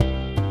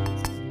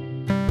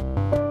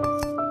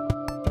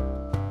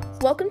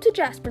Welcome to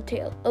Jasper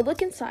Tale, a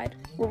look inside,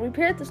 where we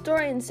parrot the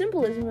story and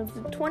symbolism of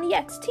the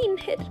 20X teen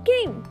hit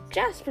game,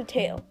 Jasper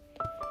Tale.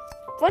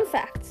 Fun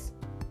facts.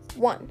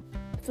 1.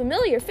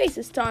 Familiar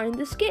faces star in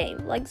this game,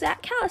 like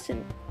Zach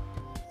Callison.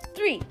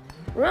 3.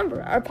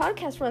 Remember, our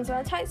podcast runs on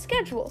a tight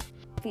schedule.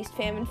 Feast,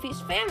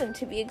 famine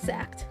to be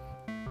exact.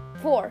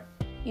 4.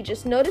 You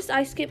just noticed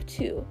I skipped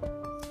 2.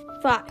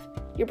 5.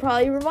 You're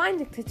probably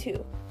rewinding to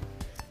 2.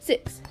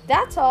 6.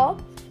 That's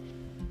all.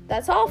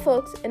 That's all,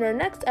 folks, and our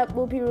next ep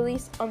will be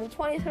released on the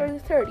 23rd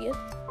or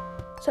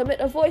 30th. Submit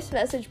a voice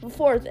message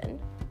before then.